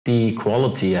The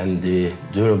quality and the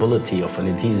durability of an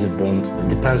adhesive bond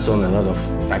depends on a lot of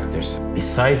factors.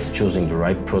 Besides choosing the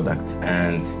right product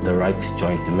and the right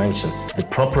joint dimensions, the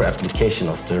proper application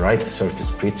of the right surface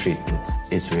pre-treatment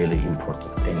is really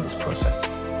important in this process.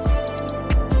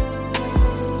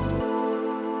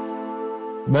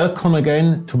 Welcome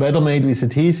again to Better Made with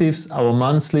Adhesives, our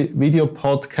monthly video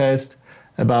podcast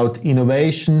about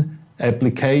innovation,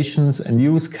 applications and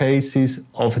use cases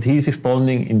of adhesive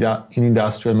bonding in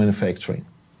industrial manufacturing.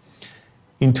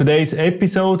 In today's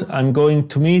episode, I'm going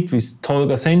to meet with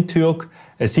Tolga Şentürk,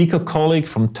 a Sika colleague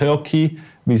from Turkey,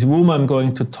 with whom I'm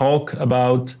going to talk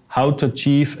about how to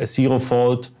achieve a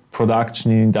zero-fault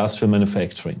production in industrial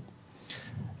manufacturing.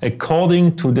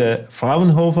 According to the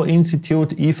Fraunhofer Institute,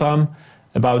 IFAM,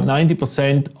 about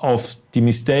 90% of the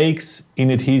mistakes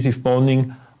in adhesive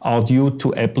bonding are due to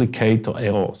applicator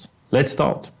errors. Let's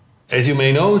start. As you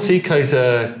may know, Sika is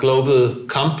a global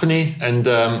company, and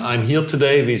I'm here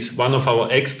today with one of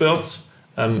our experts,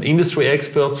 industry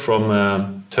experts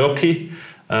from Turkey.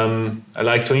 I'd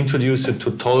like to introduce you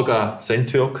to Tolga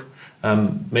Şentürk.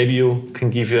 Maybe you can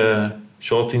give a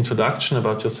short introduction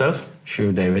about yourself.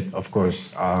 Sure, David, of course.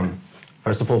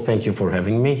 First of all, thank you for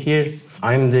having me here.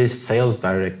 I'm the sales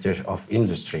director of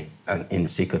industry in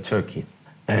Sika, Turkey.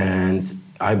 And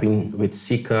I've been with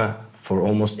Sika for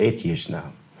almost 8 years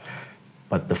now.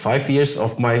 But the 5 years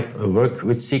of my work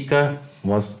with Sika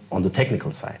was on the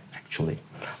technical side, actually.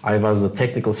 I was a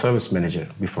technical service manager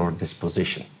before this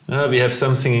position. We have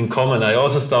something in common. I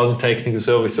also started in technical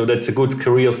service, so that's a good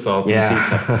career start in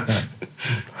Sika.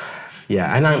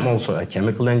 Yeah, and I'm also a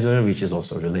chemical engineer, which is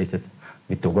also related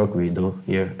with the work we do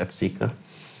here at Sika.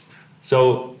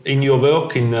 So in your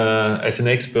work as an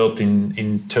expert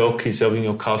in Turkey, serving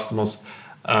your customers,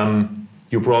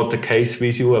 you brought the case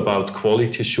with you about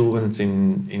quality assurance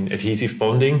in adhesive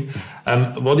bonding.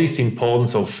 What is the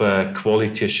importance of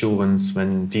quality assurance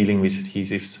when dealing with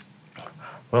adhesives?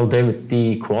 Well, David,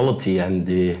 the quality and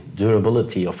the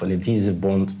durability of an adhesive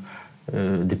bond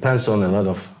depends on a lot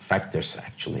of factors,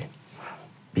 actually.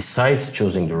 Besides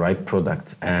choosing the right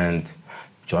product and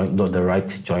the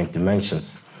right joint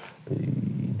dimensions,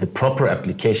 the proper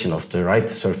application of the right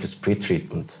surface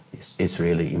pre-treatment is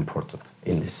really important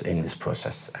in this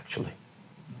process, actually.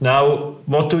 Now,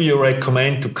 what do you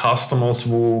recommend to customers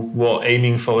who are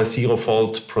aiming for a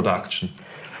zero-fault production?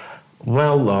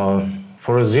 Well,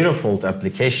 for a zero-fault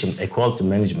application, a quality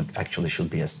management actually should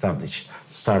be established,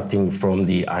 starting from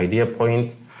the idea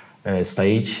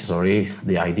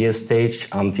stage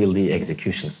until the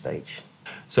execution stage.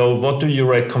 So what do you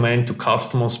recommend to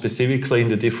customers specifically in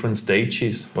the different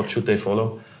stages? What should they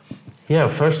follow? Yeah,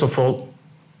 first of all,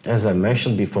 as I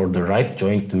mentioned before, the right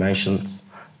joint dimensions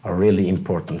are really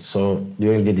important. So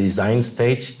during the design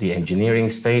stage, the engineering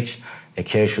stage, a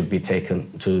care should be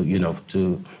taken to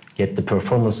get the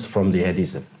performance from the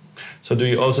adhesive. So do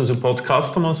you also support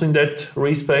customers in that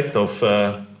respect of?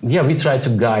 Yeah, we try to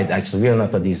guide, actually. We are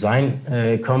not a design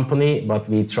company, but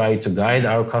we try to guide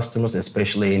our customers,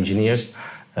 especially engineers,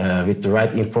 with the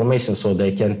right information so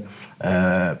they can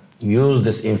use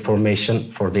this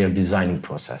information for their designing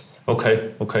process.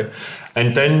 Okay.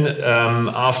 And then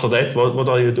after that, what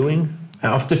are you doing?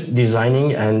 After designing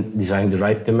the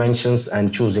right dimensions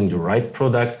and choosing the right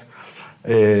product,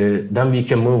 then we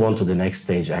can move on to the next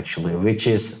stage, actually, which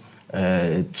is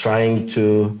trying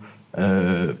to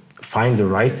find the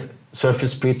right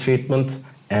surface pre-treatment.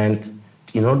 And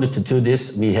in order to do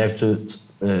this, we have to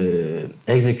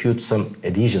execute some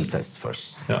adhesion tests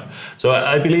first. Yeah. So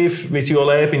I believe with your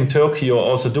lab in Turkey, you're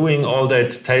also doing all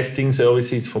that testing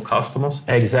services for customers?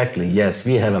 Exactly, yes.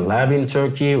 We have a lab in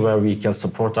Turkey where we can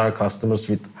support our customers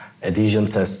with adhesion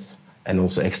tests and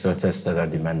also extra tests that are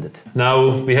demanded.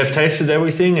 Now, we have tested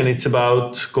everything and it's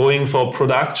about going for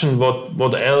production.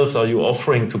 What else are you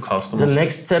offering to customers? The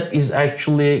next step is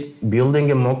actually building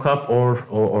a mock-up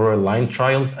or a line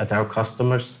trial at our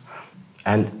customers.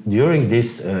 And during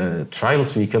these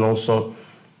trials, we can also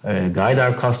guide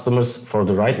our customers for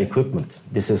the right equipment.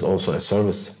 This is also a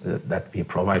service that we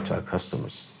provide to our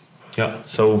customers. Yeah,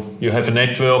 so you have a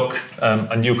network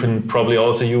and you can probably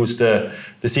also use the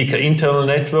Sika internal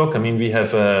network. I mean, we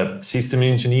have system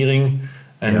engineering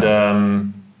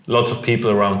and lots of people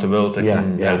around the world that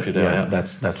can help you there. Yeah,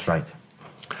 that's right.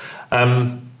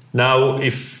 Now,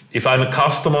 if I'm a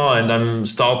customer and I'm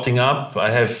starting up, I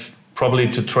have probably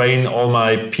to train all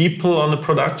my people on the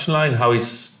production line. How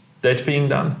is that being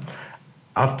done?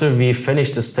 After we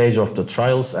finish the stage of the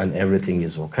trials and everything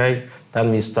is okay, then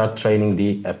we start training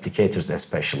the applicators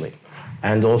especially,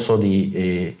 and also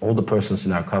all the persons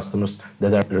in our customers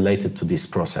that are related to this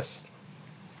process.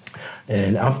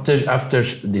 And after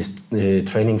these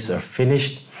trainings are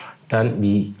finished, then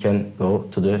we can go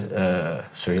to the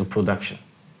serial production.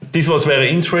 This was very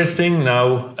interesting.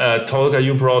 Now, Tolga,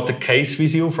 you brought a case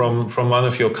with you from one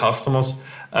of your customers.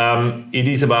 It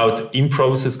is about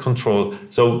in-process control.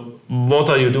 So what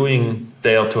are you doing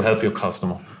there to help your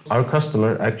customer? Our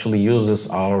customer actually uses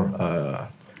our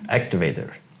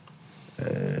activator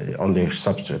on their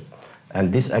substrate.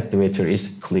 And this activator is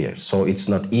clear, so it's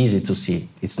not easy to see.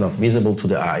 It's not visible to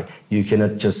the eye. You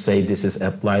cannot just say this is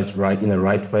applied right in the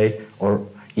right way, or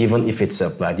even if it's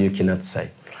applied, you cannot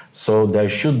say. So there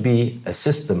should be a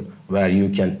system where you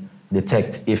can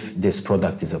detect if this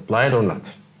product is applied or not.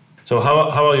 So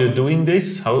how are you doing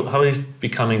this? How is it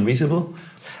becoming visible?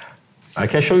 I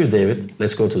can show you, David.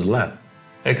 Let's go to the lab.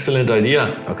 Excellent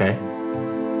idea. Okay.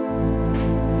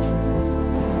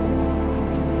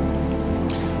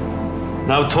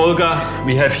 Now, Tolga,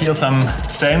 we have here some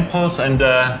samples, and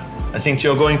I think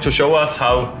you're going to show us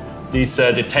how this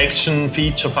detection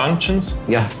feature functions.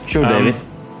 Yeah, sure, David.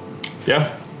 Yeah,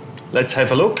 let's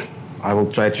have a look. I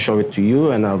will try to show it to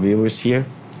you and our viewers here.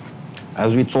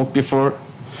 As we talked before,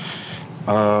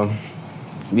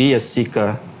 we as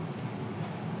Sika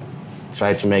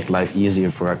try to make life easier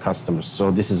for our customers.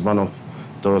 So this is one of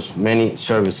those many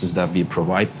services that we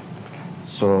provide.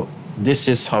 So this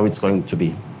is how it's going to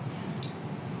be.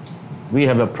 We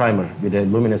have a primer with a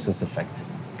luminescence effect.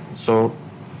 So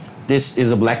this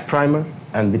is a black primer,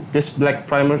 and with this black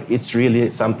primer, it's really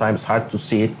sometimes hard to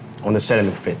see it on a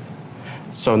ceramic fit.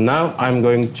 So now I'm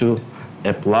going to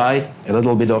apply a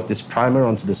little bit of this primer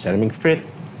onto the ceramic fit,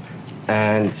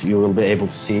 and you will be able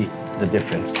to see the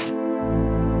difference.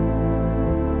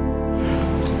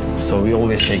 So we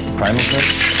always shake the primer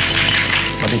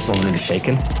first, but it's already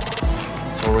shaken.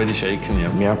 It's already shaken,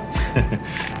 yeah. Yeah.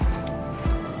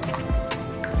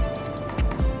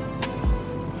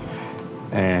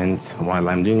 And while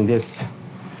I'm doing this,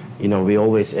 we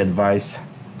always advise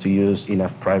to use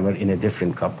enough primer in a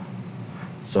different cup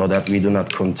so that we do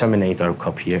not contaminate our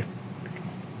cup here.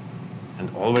 And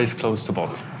always close the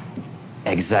bottle.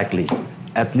 Exactly.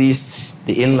 At least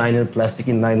the inliner, plastic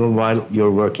inliner, while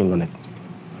you're working on it.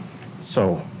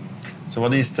 So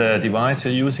what is the device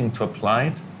you're using to apply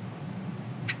it?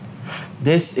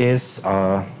 This is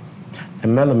a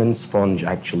melamine sponge,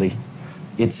 actually.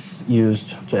 It's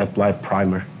used to apply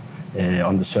primer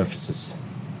on the surfaces.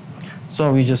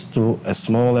 So we just do a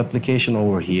small application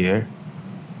over here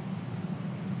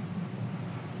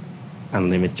and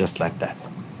leave it just like that.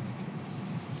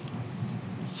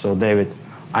 So David,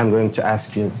 I'm going to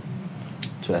ask you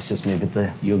to assist me with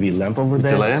the UV lamp over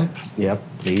there. The lamp? Yep,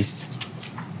 please.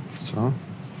 So.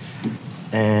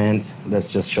 And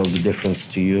let's just show the difference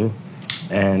to you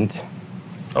and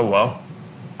oh wow,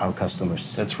 our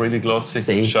customers. That's really glossy,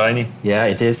 See? shiny. Yeah,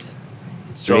 it is.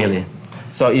 It's really.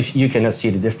 So if you cannot see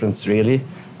the difference really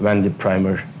when the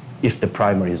primer, if the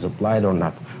primer is applied or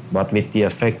not. But with the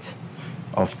effect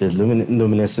of the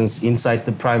luminescence inside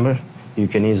the primer, you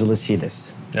can easily see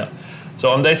this. Yeah.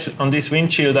 So on this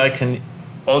windshield, I can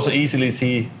also easily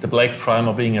see the black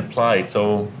primer being applied.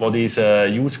 So what is a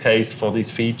use case for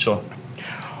this feature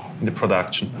in the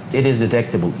production? It is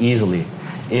detectable easily,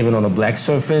 even on a black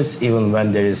surface, even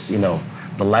when there is,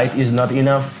 the light is not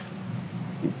enough,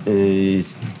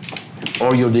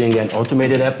 or you're doing an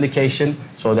automated application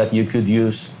so that you could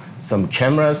use some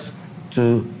cameras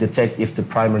to detect if the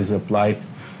primer is applied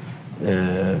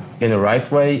in the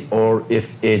right way, or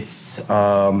if it's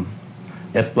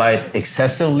applied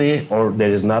excessively, or there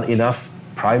is not enough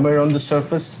primer on the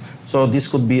surface. So this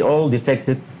could be all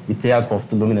detected with the help of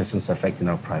the luminescence effect in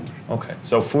our primer. Okay,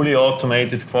 so fully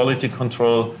automated quality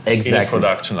control in a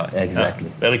production line. Exactly.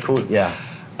 Yeah, very cool. Yeah.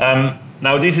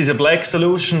 Now this is a black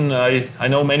solution. I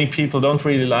know many people don't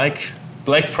really like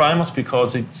black primers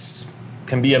because it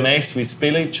can be a mess with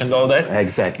spillage and all that.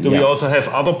 Exactly. Do we also have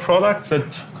other products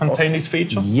that contain this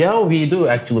feature? Yeah, we do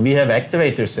actually. We have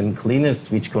activators and cleaners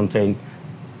which contain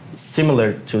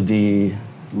similar to the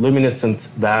luminescent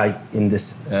dye in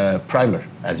this primer,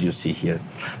 as you see here.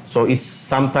 So it's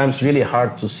sometimes really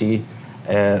hard to see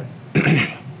a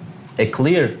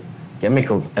clear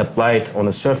chemical applied on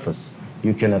a surface.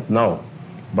 You cannot know.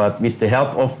 But with the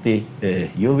help of the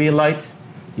UV light,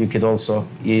 you could also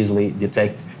easily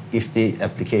detect if the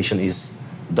application is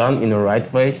done in the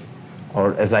right way,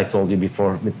 or as I told you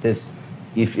before with this,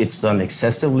 if it's done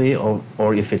excessively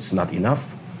or if it's not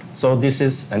enough. So this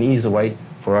is an easy way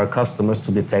for our customers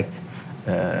to detect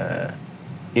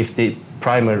if the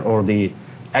primer or the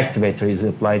activator is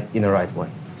applied in the right way.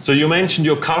 So you mentioned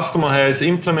your customer has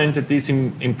implemented this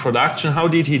in production. How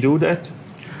did he do that?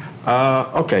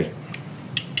 Okay.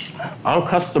 Our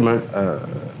customer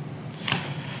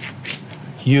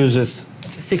uses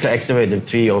Sika Activator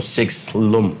 306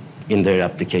 Lume in their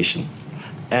application.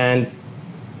 And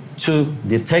to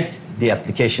detect the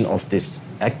application of this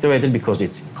activator, because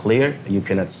it's clear, you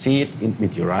cannot see it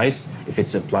with your eyes if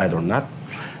it's applied or not,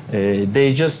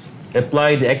 they just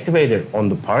apply the activator on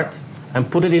the part and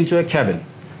put it into a cabin.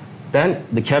 Then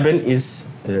the cabin is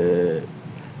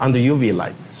under UV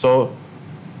light. So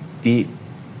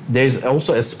there's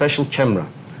also a special camera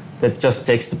that just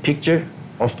takes the picture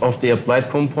of the applied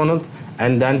component,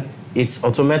 and then it's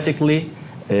automatically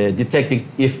detecting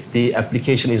if the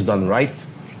application is done right,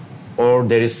 or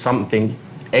there is something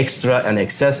extra, an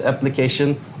excess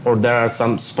application, or there are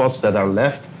some spots that are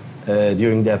left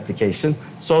during the application.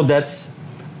 So that's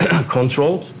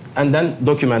controlled and then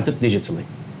documented digitally.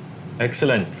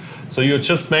 Excellent. So you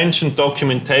just mentioned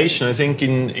documentation. I think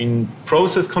in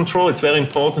process control, it's very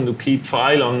important to keep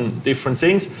file on different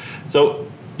things. So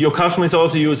your customer is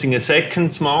also using a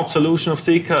second smart solution of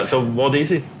Sika. So what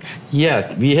is it?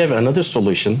 Yeah, we have another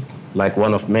solution, like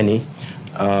one of many.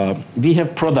 We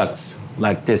have products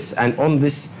like this, and on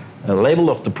this label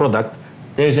of the product,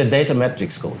 there's a data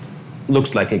matrix code.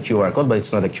 Looks like a QR code, but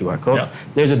it's not a QR code. Yeah.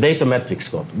 There's a data matrix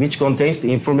code, which contains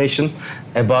the information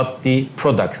about the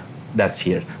product that's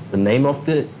here. The name of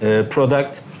the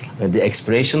product, the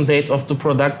expiration date of the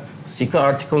product, Sika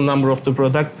article number of the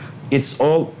product. It's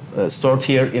all stored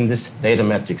here in this data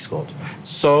matrix code.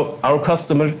 So our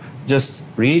customer just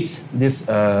reads this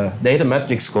data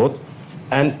matrix code,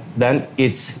 and then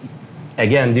it's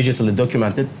again digitally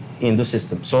documented in the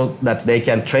system, so that they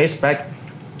can trace back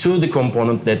to the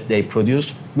component that they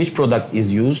produce, which product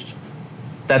is used.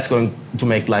 That's going to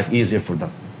make life easier for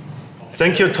them.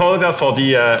 Thank you, Tolga, for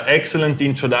the excellent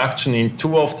introduction in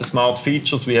two of the smart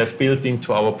features we have built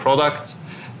into our products.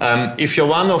 If you're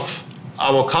one of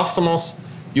our customers,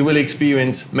 you will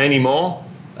experience many more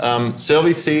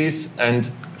services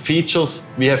and features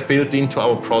we have built into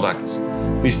our products.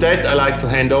 With that, I'd like to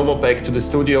hand over back to the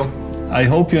studio. I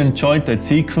hope you enjoyed that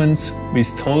sequence with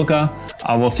Tolga,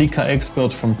 our Sika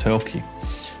expert from Turkey.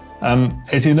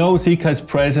 As you know, Sika is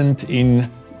present in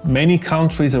many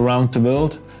countries around the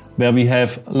world, where we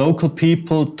have local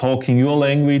people talking your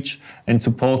language and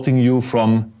supporting you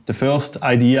from the first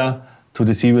idea to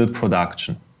the serial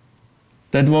production.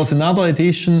 That was another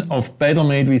edition of Better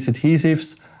Made with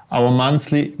Adhesives, our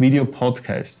monthly video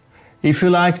podcast. If you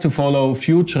like to follow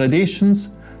future editions,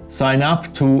 sign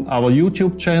up to our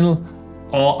YouTube channel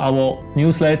or our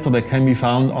newsletter that can be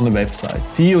found on the website.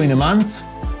 See you in a month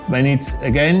when it's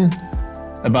again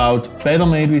about Better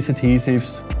Made with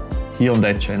Adhesives here on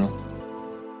that channel.